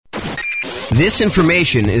This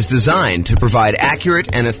information is designed to provide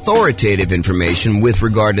accurate and authoritative information with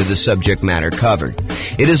regard to the subject matter covered.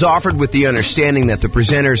 It is offered with the understanding that the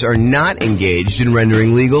presenters are not engaged in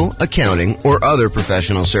rendering legal, accounting, or other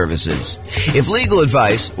professional services. If legal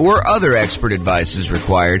advice or other expert advice is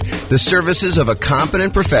required, the services of a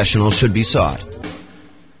competent professional should be sought.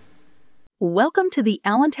 Welcome to the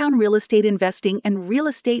Allentown Real Estate Investing and Real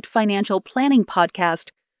Estate Financial Planning Podcast.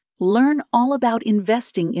 Learn all about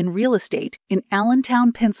investing in real estate in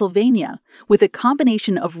Allentown, Pennsylvania, with a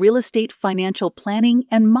combination of real estate financial planning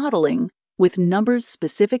and modeling with numbers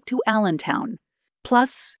specific to Allentown,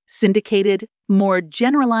 plus syndicated, more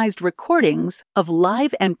generalized recordings of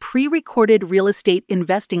live and pre-recorded real estate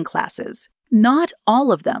investing classes, not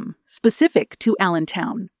all of them specific to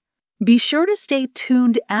Allentown. Be sure to stay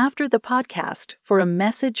tuned after the podcast for a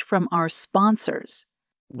message from our sponsors.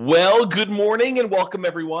 Well, good morning and welcome,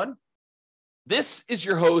 everyone. This is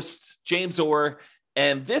your host, James Orr,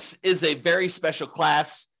 and this is a very special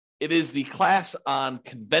class. It is the class on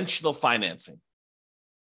conventional financing.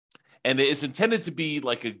 And it is intended to be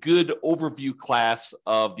like a good overview class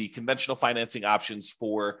of the conventional financing options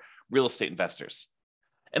for real estate investors.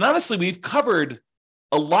 And honestly, we've covered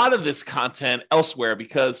a lot of this content elsewhere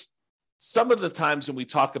because some of the times when we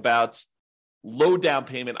talk about low down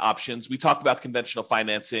payment options, we talk about conventional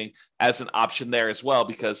financing as an option there as well,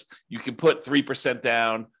 because you can put 3%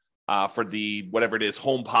 down for the, whatever it is,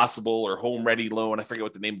 Home Possible or Home Ready loan. I forget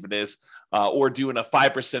what the name of it is, or doing a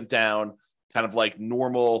 5% down, kind of like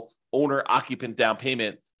normal owner occupant down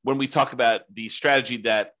payment when we talk about the strategy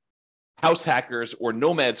that house hackers or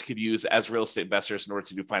nomads could use as real estate investors in order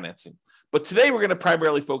to do financing. But today we're going to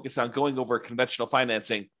primarily focus on going over conventional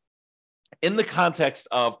financing in the context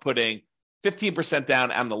of putting 15%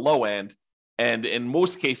 down on the low end, and in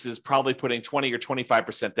most cases, probably putting 20 or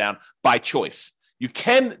 25% down by choice. You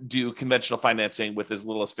can do conventional financing with as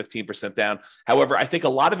little as 15% down. However, I think a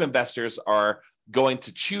lot of investors are going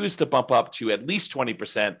to choose to bump up to at least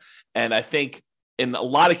 20%. And I think in a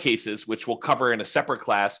lot of cases, which we'll cover in a separate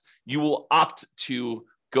class, you will opt to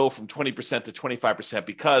go from 20% to 25%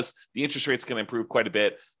 because the interest rate's going to improve quite a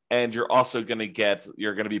bit. And you're also going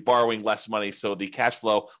to be borrowing less money, so the cash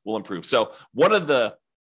flow will improve. So one of the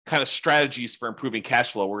kind of strategies for improving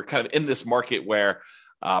cash flow, we're kind of in this market where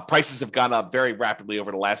prices have gone up very rapidly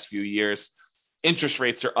over the last few years. Interest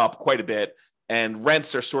rates are up quite a bit, and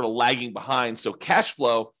rents are sort of lagging behind. So cash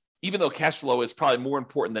flow, even though cash flow is probably more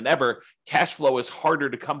important than ever, cash flow is harder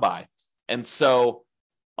to come by. And so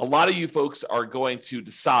a lot of you folks are going to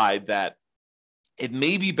decide that it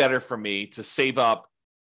may be better for me to save up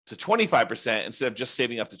to 25% instead of just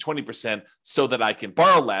saving up to 20% so that I can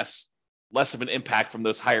borrow less of an impact from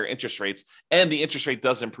those higher interest rates. And the interest rate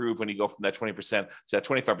does improve when you go from that 20% to that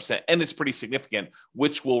 25%. And it's pretty significant,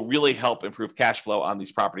 which will really help improve cash flow on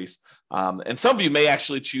these properties. And some of you may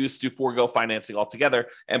actually choose to forego financing altogether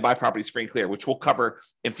and buy properties free and clear, which we'll cover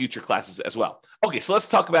in future classes as well. Okay, so let's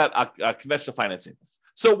talk about conventional financing.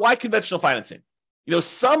 So why conventional financing? You know,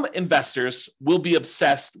 some investors will be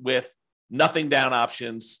obsessed with nothing down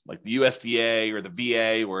options like the USDA or the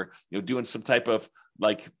VA, or doing some type of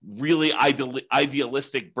like really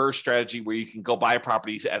idealistic burst strategy where you can go buy a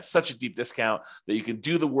property at such a deep discount that you can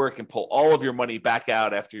do the work and pull all of your money back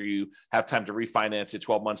out after you have time to refinance it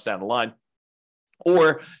 12 months down the line.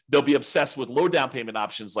 Or they'll be obsessed with low down payment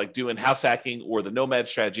options like doing house hacking or the nomad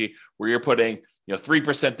strategy, where you're putting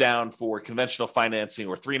 3% down for conventional financing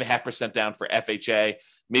or 3.5% down for FHA.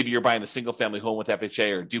 Maybe you're buying a single family home with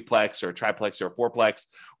FHA or a duplex or a triplex or a fourplex,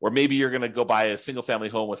 or maybe you're going to go buy a single family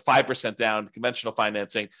home with 5% down conventional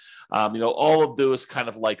financing. All of those kind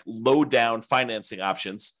of like low down financing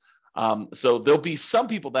options. So there'll be some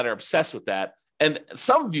people that are obsessed with that. And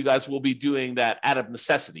some of you guys will be doing that out of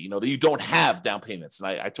necessity, that you don't have down payments. And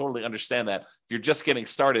I totally understand that. If you're just getting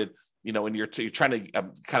started, and you're trying to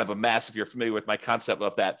kind of amass, if you're familiar with my concept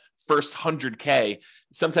of that first 100K,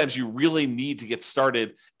 sometimes you really need to get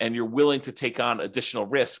started and you're willing to take on additional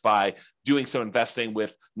risk by doing some investing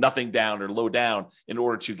with nothing down or low down in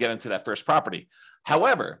order to get into that first property.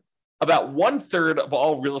 However, about 1/3 of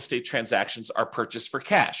all real estate transactions are purchased for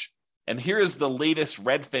cash. And here is the latest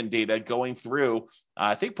Redfin data going through,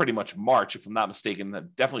 I think pretty much March, if I'm not mistaken.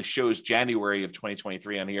 That definitely shows January of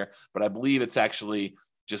 2023 on here, but I believe it's actually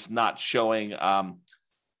just not showing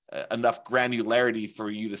enough granularity for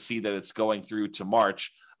you to see that it's going through to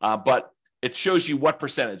March. But it shows you what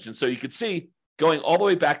percentage. And so you could see going all the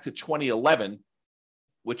way back to 2011,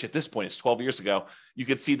 which at this point is 12 years ago, you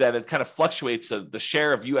could see that it kind of fluctuates the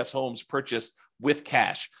share of U.S. homes purchased with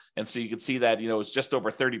cash. And so you can see that, it's just over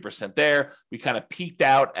 30% there. We kind of peaked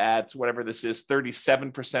out at whatever this is,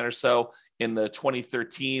 37% or so in the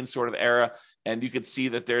 2013 sort of era. And you can see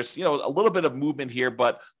that there's, a little bit of movement here,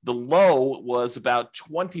 but the low was about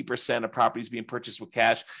 20% of properties being purchased with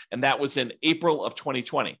cash. And that was in April of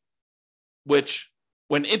 2020, which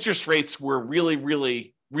when interest rates were really,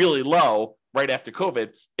 really, really low, right after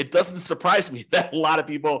COVID, it doesn't surprise me that a lot of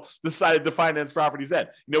people decided to finance properties then.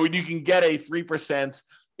 When you can get a 3%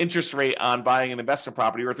 interest rate on buying an investment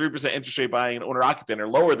property or 3% interest rate buying an owner-occupant or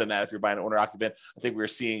lower than that if you're buying an owner-occupant, I think we were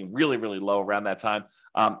seeing really, really low around that time.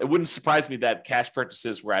 It wouldn't surprise me that cash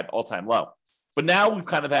purchases were at all-time low. But now we've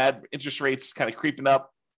kind of had interest rates kind of creeping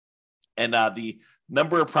up, and the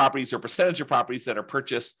number of properties or percentage of properties that are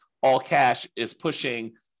purchased all cash is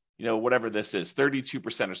pushing whatever this is,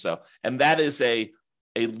 32% or so. And that is a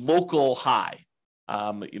local high.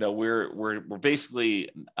 We're basically,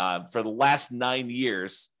 for the last 9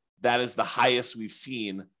 years, that is the highest we've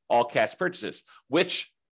seen all cash purchases,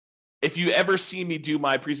 which if you ever see me do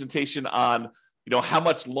my presentation on how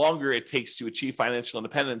much longer it takes to achieve financial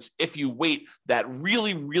independence, if you wait that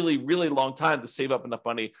really, really, really long time to save up enough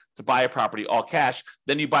money to buy a property all cash,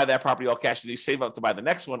 then you buy that property all cash and you save up to buy the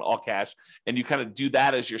next one all cash. And you kind of do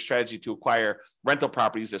that as your strategy to acquire rental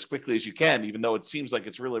properties as quickly as you can, even though it seems like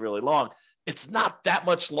it's really, really long. It's not that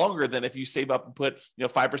much longer than if you save up and put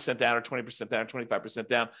 5% down or 20% down or 25%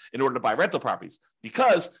 down in order to buy rental properties,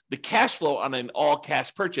 because the cash flow on an all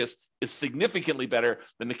cash purchase is significantly better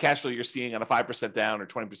than the cash flow you're seeing on a 5% down or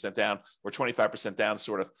 20% down or 25% down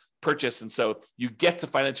sort of purchase. And so you get to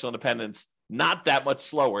financial independence not that much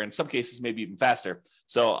slower, in some cases, maybe even faster.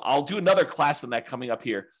 So I'll do another class on that coming up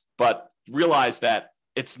here, but realize that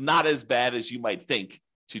it's not as bad as you might think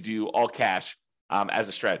to do all cash as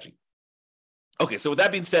a strategy. Okay, so with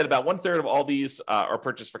that being said, about 1/3 of all these are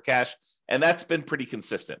purchased for cash, and that's been pretty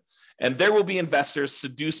consistent. And there will be investors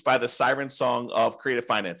seduced by the siren song of creative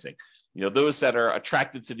financing. Those that are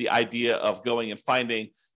attracted to the idea of going and finding,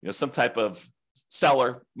 some type of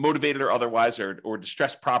seller, motivated or otherwise, or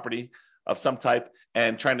distressed property of some type,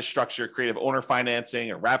 and trying to structure creative owner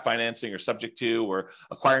financing or wrap financing or subject to, or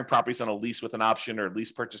acquiring properties on a lease with an option or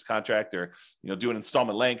lease purchase contract, or do an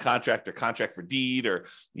installment land contract or contract for deed, or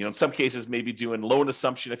in some cases maybe doing loan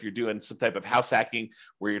assumption if you're doing some type of house hacking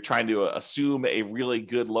where you're trying to assume a really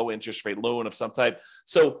good low interest rate loan of some type.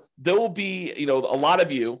 So there will be a lot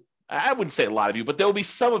of you, I wouldn't say a lot of you, but there will be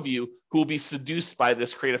some of you who will be seduced by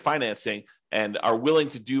this creative financing and are willing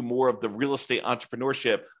to do more of the real estate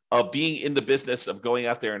entrepreneurship of being in the business of going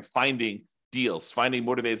out there and finding deals, finding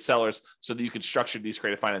motivated sellers so that you can structure these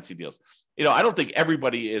creative financing deals. I don't think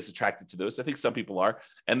everybody is attracted to those. I think some people are,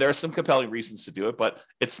 and there are some compelling reasons to do it, but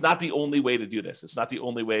it's not the only way to do this. It's not the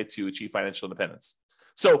only way to achieve financial independence.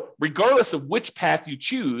 So regardless of which path you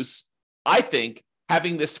choose, I think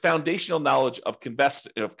having this foundational knowledge of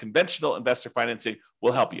conventional investor financing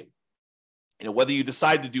will help you. Whether you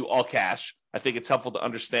decide to do all cash, I think it's helpful to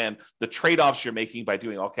understand the trade-offs you're making by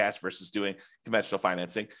doing all cash versus doing conventional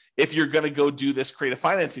financing. If you're going to go do this creative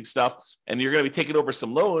financing stuff and you're going to be taking over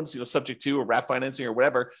some loans, subject to or wrap financing or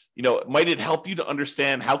whatever, might it help you to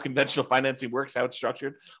understand how conventional financing works, how it's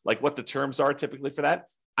structured, like what the terms are typically for that?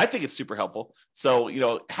 I think it's super helpful. So,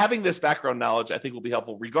 having this background knowledge, I think will be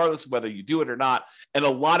helpful regardless of whether you do it or not. And a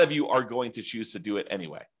lot of you are going to choose to do it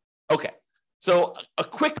anyway. Okay. So a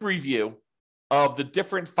quick review of the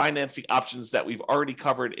different financing options that we've already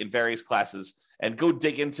covered in various classes, and go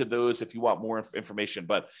dig into those if you want more information.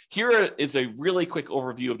 But here is a really quick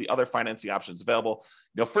overview of the other financing options available.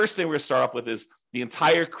 First thing we're going to start off with is the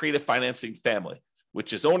entire creative financing family,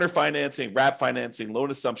 which is owner financing, wrap financing,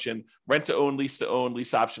 loan assumption, rent to own, lease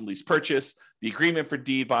option, lease purchase, the agreement for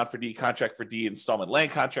deed, bond for deed, contract for deed, installment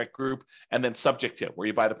land contract group, and then subject to, where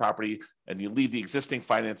you buy the property and you leave the existing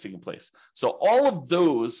financing in place. So all of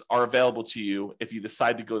those are available to you if you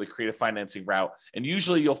decide to go the creative financing route. And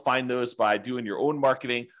usually you'll find those by doing your own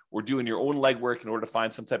marketing or doing your own legwork in order to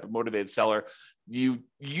find some type of motivated seller. You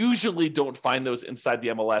usually don't find those inside the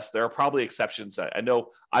MLS. There are probably exceptions. I know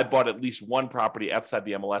I bought at least one property outside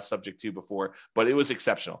the MLS subject to before, but it was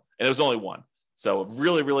exceptional. And it was only one. So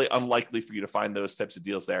really, really unlikely for you to find those types of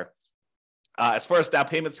deals there. As far as down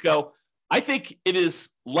payments go, I think it is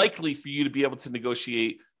likely for you to be able to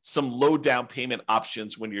negotiate some low down payment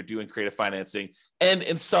options when you're doing creative financing. And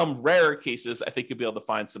in some rare cases, I think you'll be able to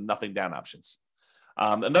find some nothing down options.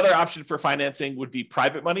 Another option for financing would be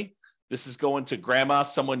private money. This is going to grandma,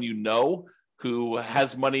 someone who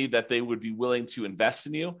has money that they would be willing to invest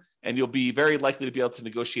in you. and you'll be very likely to be able to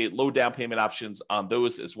negotiate low down payment options on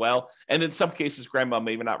those as well. And in some cases, grandma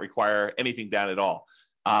may not require anything down at all.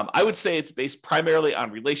 I would say it's based primarily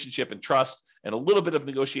on relationship and trust and a little bit of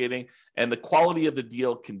negotiating, and the quality of the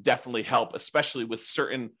deal can definitely help, especially with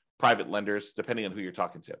certain private lenders, depending on who you're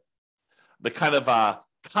talking to. The kind of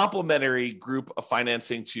complementary group of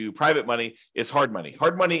financing to private money is hard money.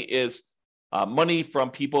 Hard money is money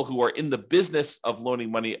from people who are in the business of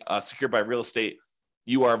loaning money secured by real estate.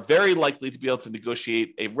 You are very likely to be able to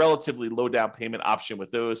negotiate a relatively low down payment option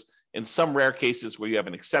with those. In some rare cases where you have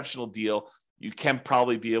an exceptional deal, you can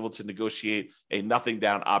probably be able to negotiate a nothing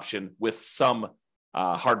down option with some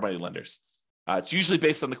hard money lenders. It's usually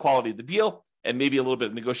based on the quality of the deal and maybe a little bit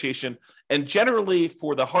of negotiation. And generally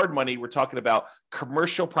for the hard money, we're talking about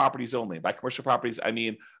commercial properties only. By commercial properties, I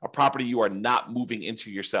mean a property you are not moving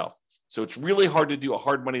into yourself. So it's really hard to do a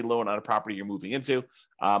hard money loan on a property you're moving into,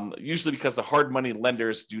 usually because the hard money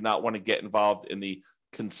lenders do not want to get involved in the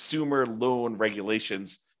consumer loan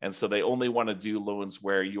regulations. And so they only want to do loans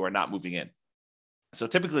where you are not moving in. So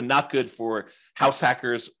typically not good for house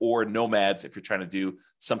hackers or nomads if you're trying to do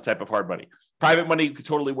some type of hard money. Private money could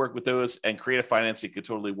totally work with those, and creative financing could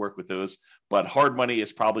totally work with those. But hard money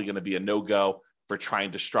is probably going to be a no-go for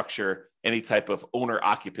trying to structure any type of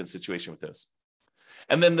owner-occupant situation with this.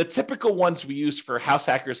 And then the typical ones we use for house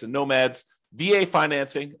hackers and nomads, VA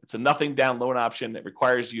financing. It's a nothing down loan option. It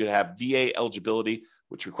requires you to have VA eligibility,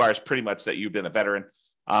 which requires pretty much that you've been a veteran.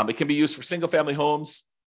 It can be used for single-family homes,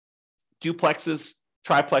 duplexes,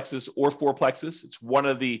 triplexes, or fourplexes. It's one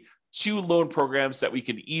of the 2 loan programs that we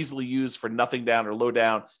can easily use for nothing down or low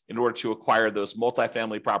down in order to acquire those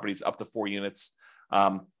multifamily properties up to 4 units.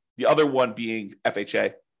 The other one being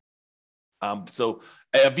FHA. So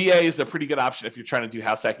a VA is a pretty good option if you're trying to do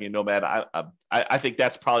house hacking and nomad. I think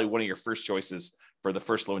that's probably one of your first choices for the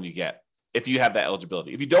first loan you get, if you have that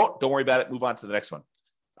eligibility. If you don't worry about it. Move on to the next one.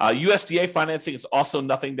 USDA financing is also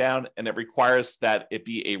nothing down, and it requires that it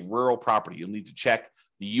be a rural property. You'll need to check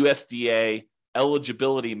the USDA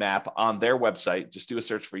eligibility map on their website. Just do a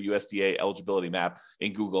search for USDA eligibility map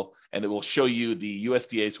in Google, and it will show you the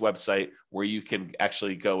USDA's website where you can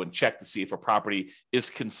actually go and check to see if a property is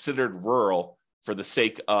considered rural for the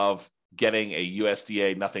sake of getting a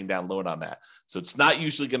USDA nothing down loan on that. So it's not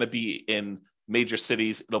usually going to be in major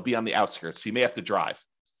cities. It'll be on the outskirts. So you may have to drive.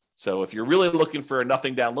 So if you're really looking for a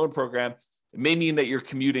nothing down loan program, it may mean that you're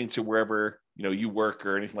commuting to wherever you work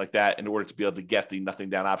or anything like that in order to be able to get the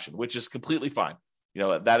nothing down option, which is completely fine.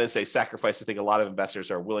 That is a sacrifice I think a lot of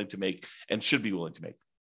investors are willing to make and should be willing to make.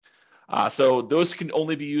 So those can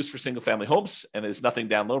only be used for single family homes and is nothing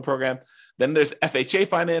down loan program. Then there's FHA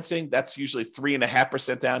financing. That's usually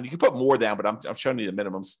 3.5% down. You can put more down, but I'm showing you the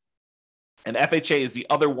minimums. And FHA is the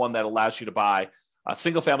other one that allows you to buy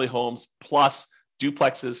single family homes plus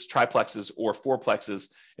duplexes, triplexes, or fourplexes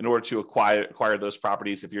in order to acquire those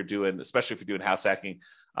properties. Especially if you're doing house hacking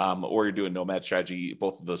or you're doing nomad strategy,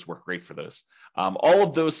 both of those work great for those. All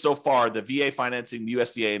of those so far, the VA financing,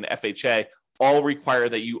 USDA, and FHA, all require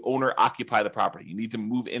that you owner occupy the property. You need to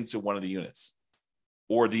move into one of the units,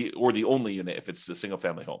 or the only unit if it's a single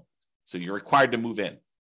family home. So you're required to move in.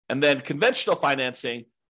 And then conventional financing,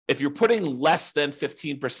 if you're putting less than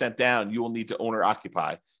 15% down, you will need to owner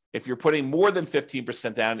occupy. If you're putting more than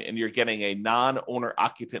 15% down and you're getting a non-owner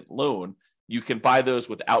occupant loan, you can buy those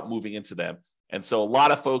without moving into them. And so a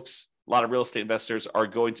lot of real estate investors are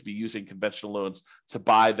going to be using conventional loans to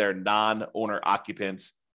buy their non-owner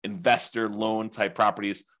occupants investor loan type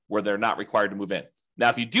properties where they're not required to move in. Now,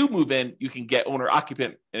 if you do move in, you can get owner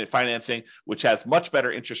occupant financing, which has much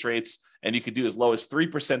better interest rates, and you could do as low as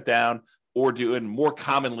 3% down or doing more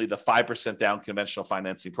commonly the 5% down conventional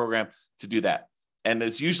financing program to do that. And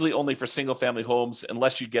it's usually only for single family homes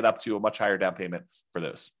unless you get up to a much higher down payment for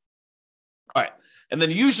those. All right. And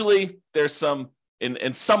then usually there's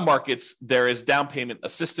in some markets, there is down payment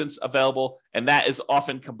assistance available, and that is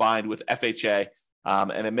often combined with FHA.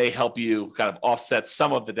 And it may help you kind of offset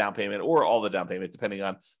some of the down payment or all the down payment, depending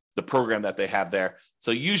on the program that they have there.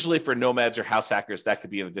 So usually for nomads or house hackers, that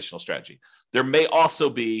could be an additional strategy. There may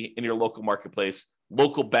also be in your local marketplace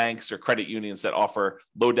local banks or credit unions that offer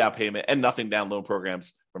low down payment and nothing down loan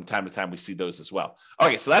programs. From time to time, we see those as well.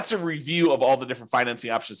 Okay, so that's a review of all the different financing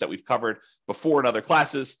options that we've covered before in other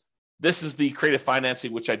classes. This is the creative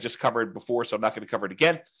financing, which I just covered before, so I'm not going to cover it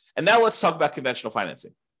again. And now let's talk about conventional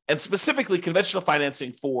financing, and specifically conventional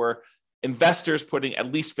financing for investors putting at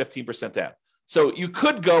least 15% down. So you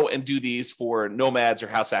could go and do these for nomads or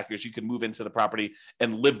house hackers. You can move into the property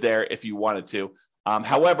and live there if you wanted to.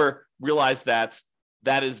 However, realize that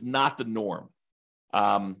is not the norm.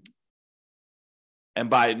 And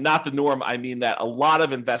by not the norm, I mean that a lot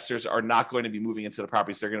of investors are not going to be moving into the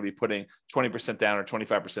properties. They're going to be putting 20% down or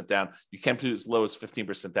 25% down. You can put as low as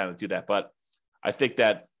 15% down and do that. But I think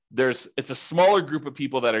that it's a smaller group of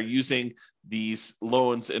people that are using these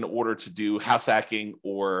loans in order to do house hacking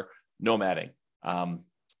or nomading.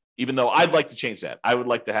 Even though I'd like to change that. I would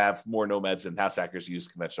like to have more nomads and house hackers use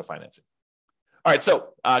conventional financing. All right, so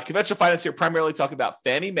conventional finance here, primarily talking about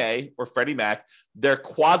Fannie Mae or Freddie Mac. They're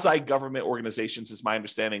quasi-government organizations, is my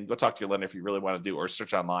understanding. Go talk to your lender if you really want to do, or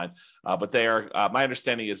search online. But they are, my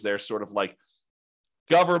understanding is they're sort of like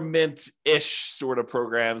government-ish sort of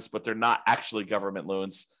programs, but they're not actually government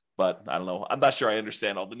loans. But I don't know. I'm not sure I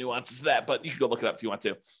understand all the nuances of that, but you can go look it up if you want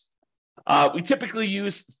to. We typically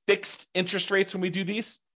use fixed interest rates when we do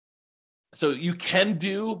these. So you can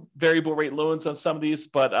do variable rate loans on some of these,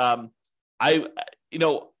 but in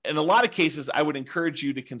a lot of cases, I would encourage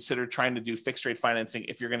you to consider trying to do fixed rate financing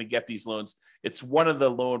if you're going to get these loans. It's one of the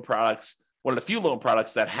few loan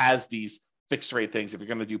products that has these fixed rate things. If you're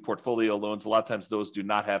going to do portfolio loans, a lot of times those do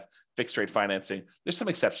not have fixed rate financing. There's some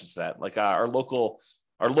exceptions to that. Like our local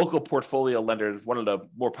portfolio lender, one of the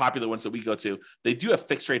more popular ones that we go to, they do have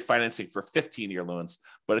fixed rate financing for 15-year loans.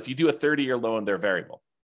 But if you do a 30-year loan, they're variable.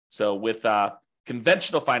 So with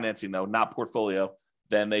conventional financing, though, not portfolio,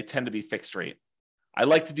 then they tend to be fixed rate. I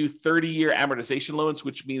like to do 30-year amortization loans,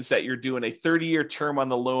 which means that you're doing a 30-year term on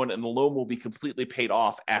the loan and the loan will be completely paid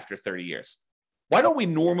off after 30 years. Why don't we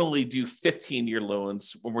normally do 15-year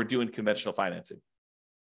loans when we're doing conventional financing?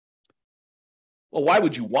 Well, why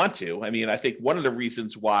would you want to? I mean, I think one of the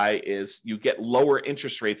reasons why is you get lower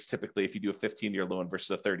interest rates typically if you do a 15-year loan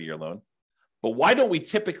versus a 30-year loan. But why don't we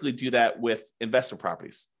typically do that with investment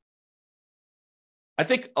properties? I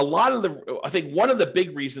think one of the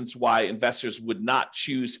big reasons why investors would not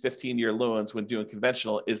choose 15-year loans when doing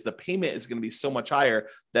conventional is the payment is going to be so much higher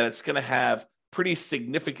that it's going to have pretty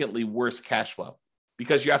significantly worse cash flow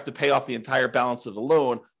because you have to pay off the entire balance of the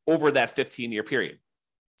loan over that 15-year period.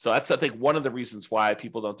 So that's, I think, one of the reasons why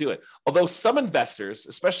people don't do it. Although some investors,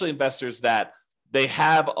 especially investors that they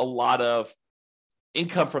have a lot of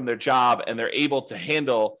income from their job and they're able to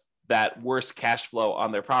handle that worse cash flow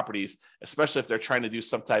on their properties, especially if they're trying to do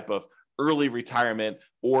some type of early retirement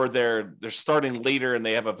or they're starting later and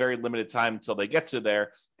they have a very limited time until they get to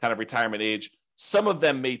their kind of retirement age. Some of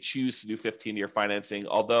them may choose to do 15-year financing,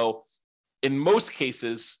 although in most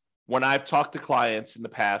cases, when I've talked to clients in the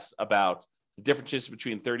past about the differences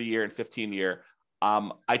between 30-year and 15-year,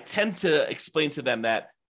 I tend to explain to them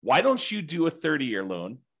that why don't you do a 30-year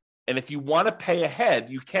loan? And if you want to pay ahead,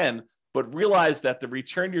 you can, but realize that the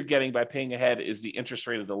return you're getting by paying ahead is the interest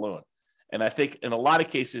rate of the loan. And I think in a lot of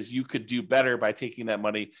cases, you could do better by taking that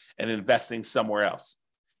money and investing somewhere else.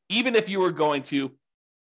 Even if you were going to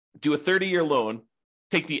do a 30-year loan,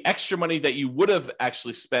 take the extra money that you would have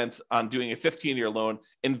actually spent on doing a 15-year loan,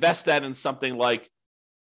 invest that in something like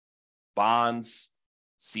bonds,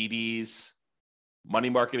 CDs, money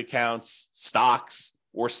market accounts, stocks,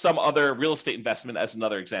 or some other real estate investment as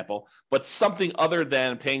another example, but something other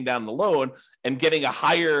than paying down the loan and getting a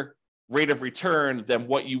higher rate of return than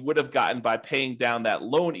what you would have gotten by paying down that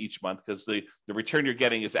loan each month, because the return you're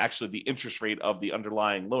getting is actually the interest rate of the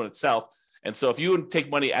underlying loan itself. And so if you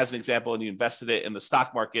take money as an example and you invested it in the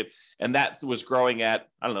stock market and that was growing at,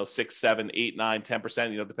 6, 7, 8, 9,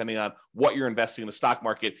 10%, depending on what you're investing in the stock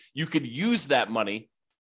market, you could use that money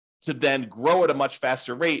to then grow at a much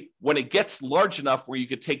faster rate. When it gets large enough where you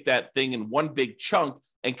could take that thing in one big chunk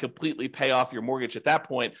and completely pay off your mortgage at that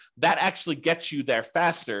point, that actually gets you there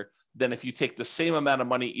faster than if you take the same amount of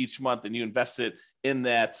money each month and you invest it in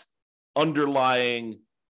that underlying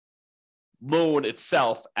loan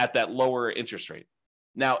itself at that lower interest rate.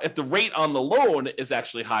 Now, if the rate on the loan is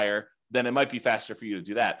actually higher, then it might be faster for you to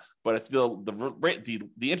do that. But if the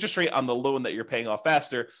interest rate on the loan that you're paying off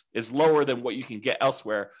faster is lower than what you can get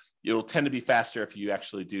elsewhere, it'll tend to be faster if you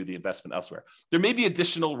actually do the investment elsewhere. There may be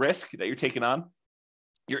additional risk that you're taking on.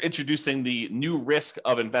 You're introducing the new risk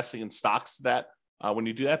of investing in stocks that when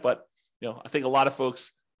you do that. But I think a lot of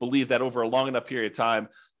folks believe that over a long enough period of time,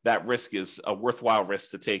 that risk is a worthwhile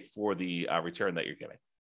risk to take for the return that you're getting.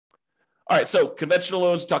 All right, so conventional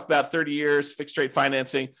loans, we talked about 30 years, fixed rate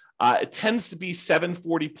financing. It tends to be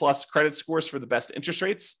 740 plus credit scores for the best interest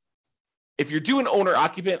rates. If you're doing owner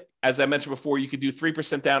occupant, as I mentioned before, you could do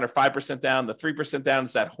 3% down or 5% down. The 3% down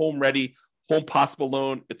is that home ready, home possible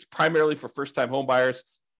loan. It's primarily for first time home buyers.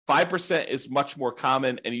 5% is much more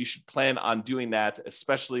common, and you should plan on doing that,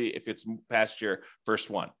 especially if it's past your first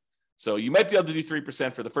one. So you might be able to do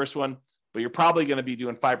 3% for the first one, but you're probably going to be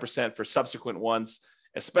doing 5% for subsequent ones,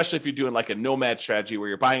 especially if you're doing like a nomad strategy where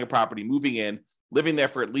you're buying a property, moving in, living there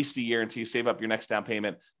for at least a year until you save up your next down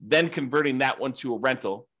payment, then converting that one to a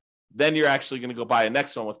rental. Then you're actually going to go buy a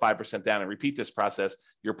next one with 5% down and repeat this process.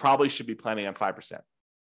 You probably should be planning on 5%,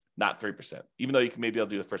 not 3%, even though you can maybe be able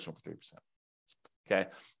to do the first one for 3%. Okay.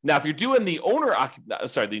 Now, if you're doing the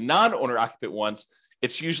non-owner occupant ones,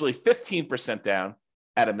 it's usually 15% down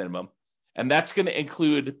at a minimum, and that's going to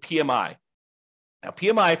include PMI. Now,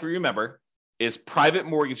 PMI, if you remember, is private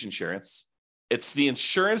mortgage insurance. It's the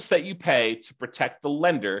insurance that you pay to protect the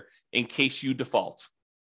lender in case you default.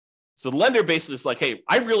 So the lender basically is like, hey,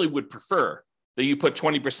 I really would prefer that you put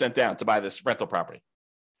 20% down to buy this rental property.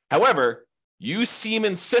 However, you seem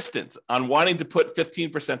insistent on wanting to put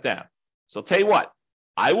 15% down. So I'll tell you what,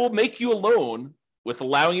 I will make you a loan with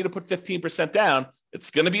allowing you to put 15% down. It's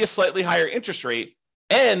going to be a slightly higher interest rate.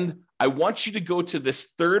 And I want you to go to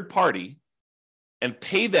this third party and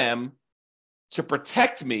pay them to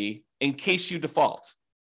protect me in case you default.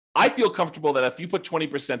 I feel comfortable that if you put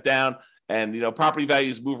 20% down and property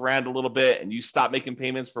values move around a little bit and you stop making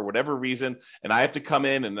payments for whatever reason, and I have to come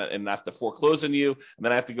in and I have to foreclose on you, and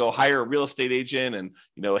then I have to go hire a real estate agent and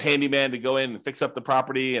a handyman to go in and fix up the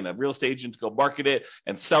property and a real estate agent to go market it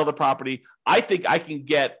and sell the property, I think I can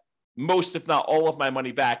get most, if not all of my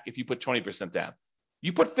money back if you put 20% down.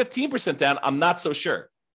 You put 15% down, I'm not so sure.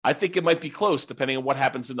 I think it might be close depending on what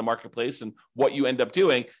happens in the marketplace and what you end up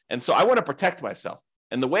doing. And so I want to protect myself.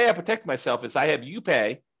 And the way I protect myself is I have you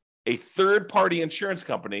pay a third-party insurance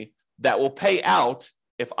company that will pay out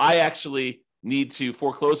if I actually need to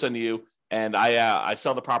foreclose on you and I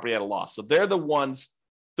sell the property at a loss. So they're the ones,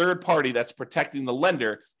 third party, that's protecting the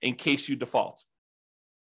lender in case you default.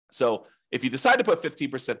 So if you decide to put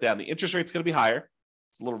 15% down, the interest rate's going to be higher.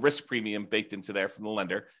 It's a little risk premium baked into there from the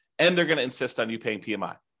lender, and they're going to insist on you paying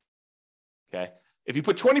PMI. Okay. If you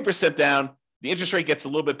put 20% down, the interest rate gets a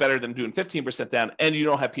little bit better than doing 15% down, and you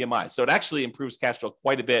don't have PMI. So it actually improves cash flow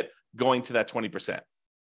quite a bit going to that 20%.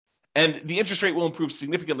 And the interest rate will improve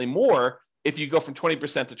significantly more if you go from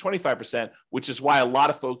 20% to 25%, which is why a lot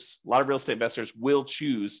of real estate investors will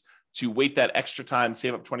choose to wait that extra time,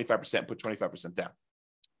 save up 25%, and put 25% down.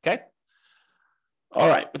 Okay. All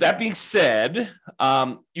right. With that being said,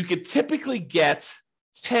 you could typically get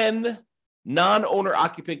 10 non-owner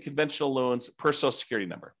occupant conventional loans per Social Security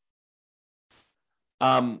number.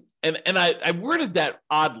 And I worded that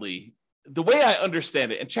oddly. The way I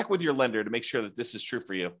understand it, and check with your lender to make sure that this is true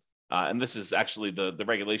for you, and this is actually the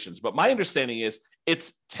regulations, but my understanding is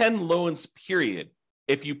it's 10 loans, period,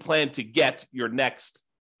 if you plan to get your next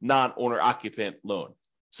non-owner occupant loan.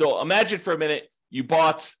 So imagine for a minute, you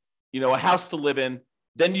bought a house to live in,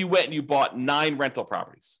 then you went and you bought 9 rental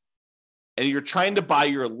properties, and you're trying to buy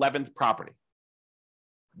your 11th property.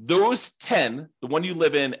 Those 10, the one you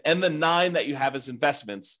live in, and the 9 that you have as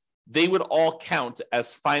investments, they would all count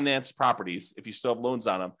as financed properties if you still have loans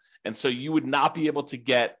on them. And so you would not be able to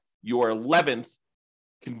get your 11th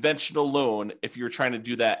conventional loan if you're trying to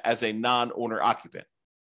do that as a non-owner occupant.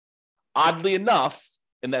 Oddly enough,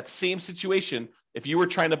 in that same situation, if you were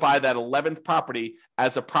trying to buy that 11th property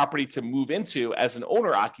as a property to move into as an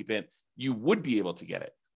owner occupant, you would be able to get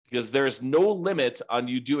it because there is no limit on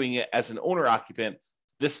you doing it as an owner occupant.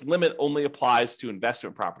 This limit only applies to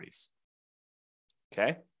investment properties.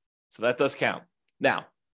 Okay, so that does count. Now,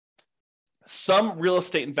 some real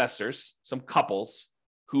estate investors, some couples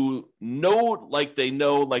who know,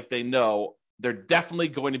 they're definitely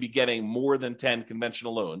going to be getting more than 10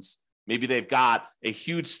 conventional loans. Maybe they've got a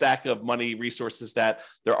huge stack of money resources that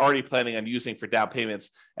they're already planning on using for down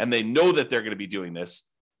payments, and they know that they're going to be doing this.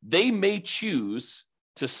 They may choose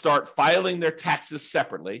to start filing their taxes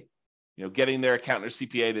separately, getting their accountant or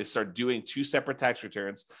CPA to start doing 2 separate tax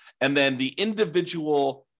returns. And then the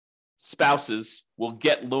individual spouses will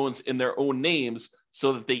get loans in their own names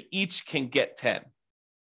so that they each can get 10.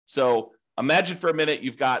 So imagine for a minute,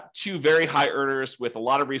 you've got 2 very high earners with a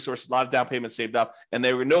lot of resources, a lot of down payments saved up, and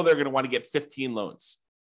they know they're going to want to get 15 loans.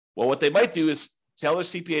 Well, what they might do is tell their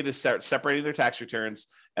CPA to start separating their tax returns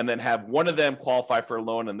and then have one of them qualify for a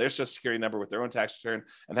loan and their Social Security number with their own tax return,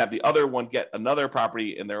 and have the other one get another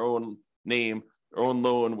property in their own name, their own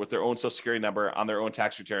loan with their own Social Security number on their own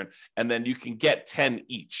tax return. And then you can get 10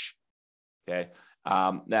 each. Okay.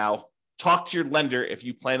 Now talk to your lender. If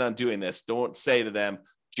you plan on doing this, don't say to them,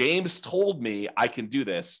 James told me I can do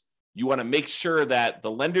this. You want to make sure that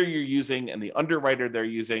the lender you're using and the underwriter they're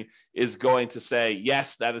using is going to say,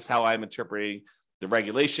 yes, that is how I'm interpreting the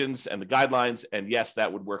regulations and the guidelines. And yes,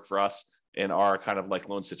 that would work for us in our kind of like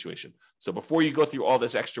loan situation. So before you go through all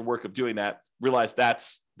this extra work of doing that, realize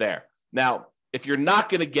that's there. Now, if you're not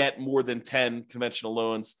going to get more than 10 conventional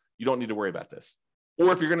loans, you don't need to worry about this.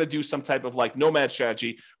 Or if you're going to do some type of like nomad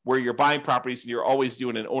strategy where you're buying properties and you're always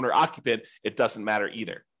doing an owner occupant, it doesn't matter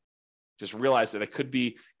either. Just realize that it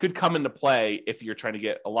could come into play if you're trying to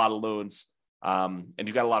get a lot of loans and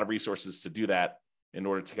you've got a lot of resources to do that in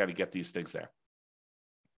order to kind of get these things there.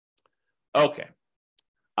 Okay.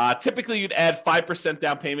 Typically, you'd add 5%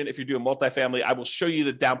 down payment if you're doing multifamily. I will show you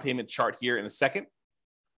the down payment chart here in a second.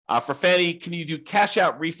 For Fannie, can you do cash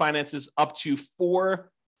out refinances up to 4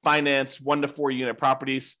 finance 1 to 4 unit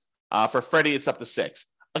properties? For Freddie, it's up to 6.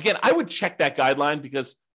 Again, I would check that guideline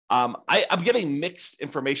because I'm getting mixed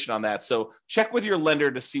information on that. So check with your lender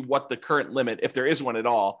to see what the current limit, if there is one at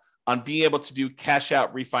all, on being able to do cash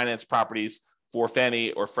out refinance properties for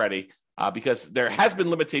Fannie or Freddie, because there has been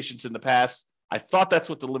limitations in the past. I thought that's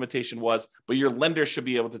what the limitation was, but your lender should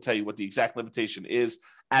be able to tell you what the exact limitation is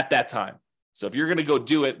at that time. So if you're going to go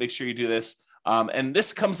do it, make sure you do this. And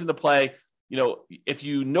this comes into play, if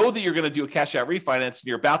you know that you're going to do a cash out refinance and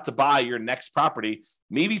you're about to buy your next property,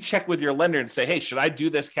 maybe check with your lender and say, hey, should I do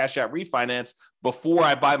this cash out refinance before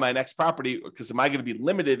I buy my next property? Because am I going to be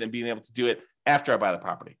limited in being able to do it after I buy the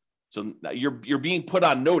property? So you're being put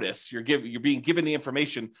on notice. You're being given the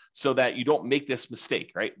information so that you don't make this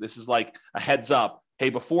mistake, right? This is like a heads up. Hey,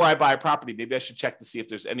 before I buy a property, maybe I should check to see if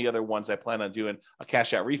there's any other ones I plan on doing a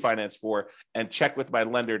cash out refinance for, and check with my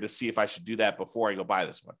lender to see if I should do that before I go buy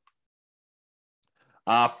this one.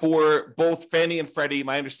 For both Fannie and Freddie,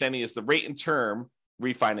 my understanding is the rate and term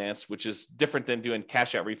refinance, which is different than doing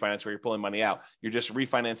cash out refinance where you're pulling money out. You're just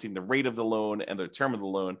refinancing the rate of the loan and the term of the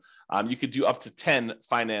loan. You could do up to 10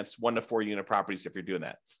 financed 1 to 4 unit properties if you're doing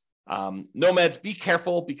that. Nomads, be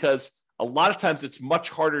careful because a lot of times it's much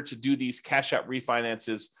harder to do these cash out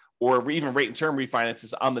refinances or even rate and term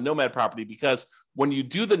refinances on the nomad property, because when you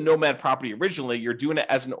do the nomad property originally, you're doing it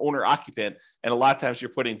as an owner occupant, and a lot of times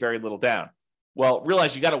you're putting very little down. Well,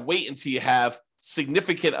 realize you got to wait until you have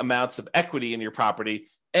significant amounts of equity in your property.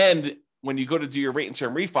 And when you go to do your rate and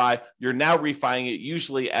term refi, you're now refining it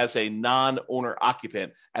usually as a non-owner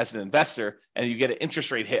occupant, as an investor, and you get an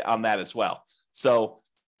interest rate hit on that as well. So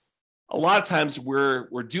a lot of times we're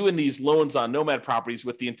doing these loans on nomad properties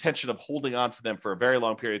with the intention of holding on to them for a very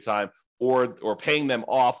long period of time, or paying them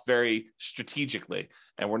off very strategically.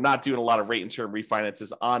 And we're not doing a lot of rate and term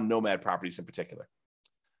refinances on nomad properties in particular.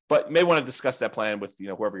 But you may want to discuss that plan with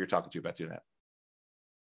whoever you're talking to about doing that.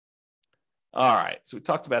 All right, so we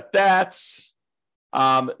talked about that.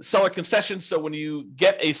 Seller concessions. So when you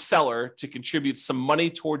get a seller to contribute some money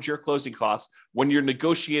towards your closing costs, when you're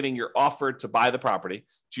negotiating your offer to buy the property,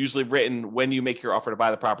 it's usually written when you make your offer to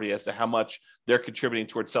buy the property as to how much they're contributing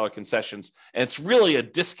towards seller concessions. And it's really a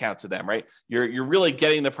discount to them, right? You're really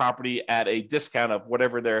getting the property at a discount of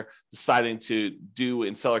whatever they're deciding to do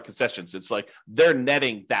in seller concessions. It's like they're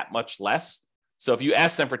netting that much less. So if you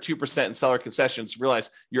ask them for 2% in seller concessions, realize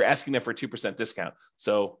you're asking them for a 2% discount.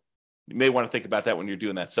 So you may want to think about that when you're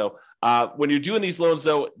doing that. So when you're doing these loans,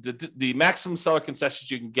 though, the maximum seller concessions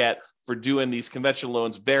you can get for doing these conventional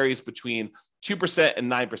loans varies between 2%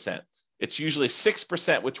 and 9%. It's usually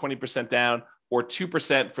 6% with 20% down, or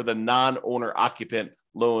 2% for the non-owner occupant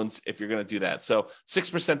loans if you're going to do that. So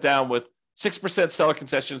 6% down with 6% seller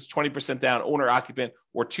concessions, 20% down owner occupant,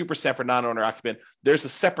 or 2% for non-owner occupant. There's a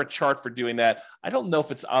separate chart for doing that. I don't know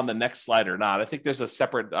if it's on the next slide or not. I think there's a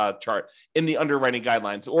separate chart in the underwriting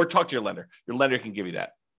guidelines, or talk to your lender. Your lender can give you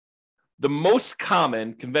that. The most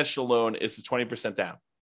common conventional loan is the 20% down.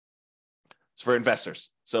 It's for investors.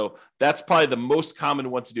 So that's probably the most common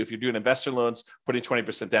one to do. If you're doing investor loans, putting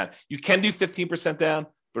 20% down. You can do 15% down,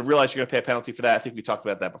 but realize you're going to pay a penalty for that. I think we talked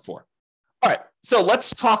about that before. All right, so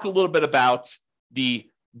let's talk a little bit about the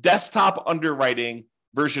desktop underwriting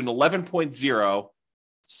version 11.0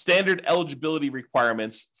 standard eligibility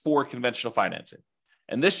requirements for conventional financing.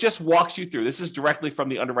 And this just walks you through. This is directly from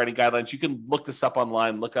the underwriting guidelines. You can look this up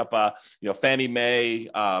online, look up Fannie Mae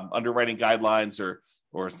underwriting guidelines or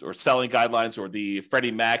selling guidelines, or the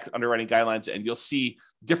Freddie Mac underwriting guidelines, and you'll see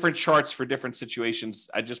different charts for different situations.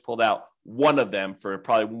 I just pulled out one of them for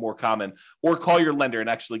probably more common, or call your lender and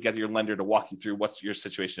actually get your lender to walk you through what your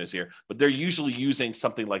situation is here. But they're usually using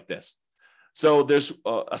something like this. So there's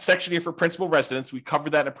a section here for principal residence. We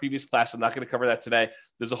covered that in a previous class. I'm not going to cover that today.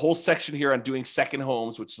 There's a whole section here on doing second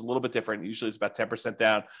homes, which is a little bit different. Usually it's about 10%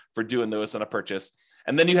 down for doing those on a purchase.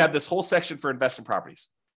 And then you have this whole section for investment properties.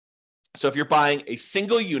 So if you're buying a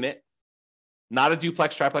single unit, not a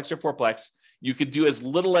duplex, triplex, or fourplex, you could do as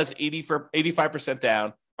little as 85%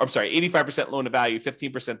 down. 85% loan to value,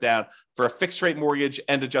 15% down for a fixed rate mortgage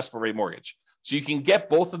and adjustable rate mortgage. So you can get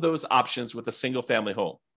both of those options with a single family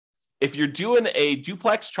home. If you're doing a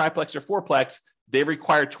duplex, triplex, or fourplex, they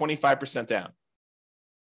require 25% down.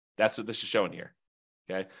 That's what this is showing here.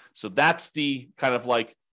 Okay. So that's the kind of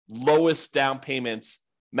like lowest down payments,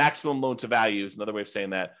 maximum loan to value is another way of saying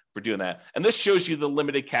that for doing that. And this shows you the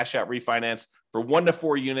limited cash out refinance for 1 to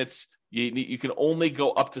 4 units. You can only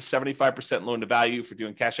go up to 75% loan to value for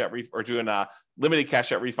doing cash out or doing limited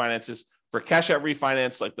cash out refinances. For cash out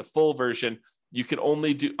refinance, like the full version, you can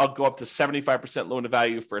only go up to 75% loan to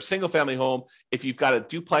value for a single family home. If you've got a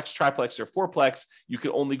duplex, triplex, or fourplex, you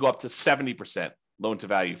can only go up to 70% loan to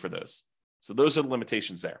value for those. So those are the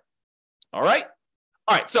limitations there. All right.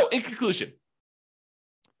 So in conclusion,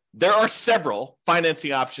 there are several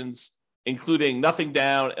financing options, including nothing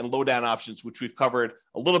down and low down options, which we've covered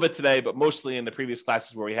a little bit today, but mostly in the previous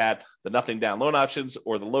classes where we had the nothing down loan options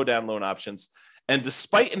or the low down loan options. And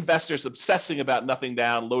despite investors obsessing about nothing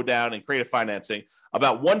down, low down, and creative financing,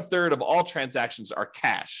 about 1/3 of all transactions are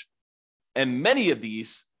cash. And many of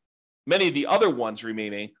the other ones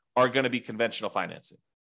remaining are going to be conventional financing.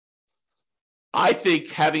 I think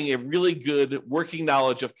having a really good working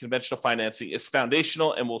knowledge of conventional financing is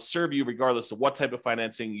foundational and will serve you regardless of what type of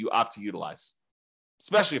financing you opt to utilize,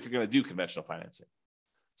 especially if you're going to do conventional financing.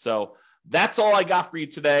 So that's all I got for you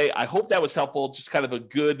today. I hope that was helpful. Just kind of a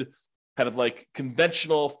good kind of like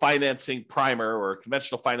conventional financing primer or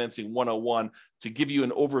conventional financing 101 to give you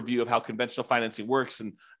an overview of how conventional financing works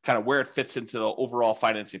and kind of where it fits into the overall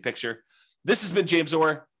financing picture. This has been James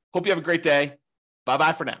Orr. Hope you have a great day.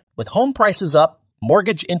 Bye-bye for now. With home prices up,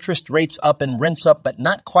 mortgage interest rates up, and rents up, but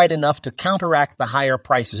not quite enough to counteract the higher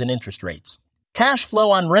prices and interest rates. Cash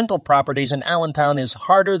flow on rental properties in Allentown is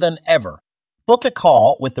harder than ever. Book a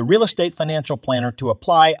call with the Real Estate Financial Planner to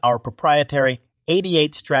apply our proprietary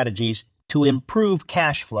 88 strategies to improve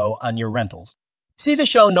cash flow on your rentals. See the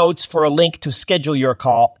show notes for a link to schedule your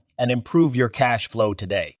call and improve your cash flow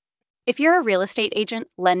today. If you're a real estate agent,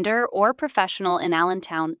 lender, or professional in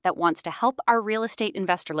Allentown that wants to help our real estate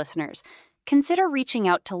investor listeners, consider reaching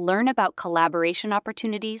out to learn about collaboration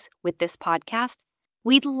opportunities with this podcast.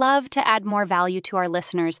 We'd love to add more value to our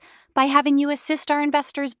listeners by having you assist our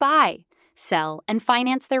investors buy, sell, and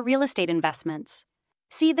finance their real estate investments.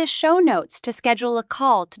 See the show notes to schedule a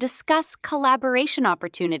call to discuss collaboration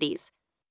opportunities.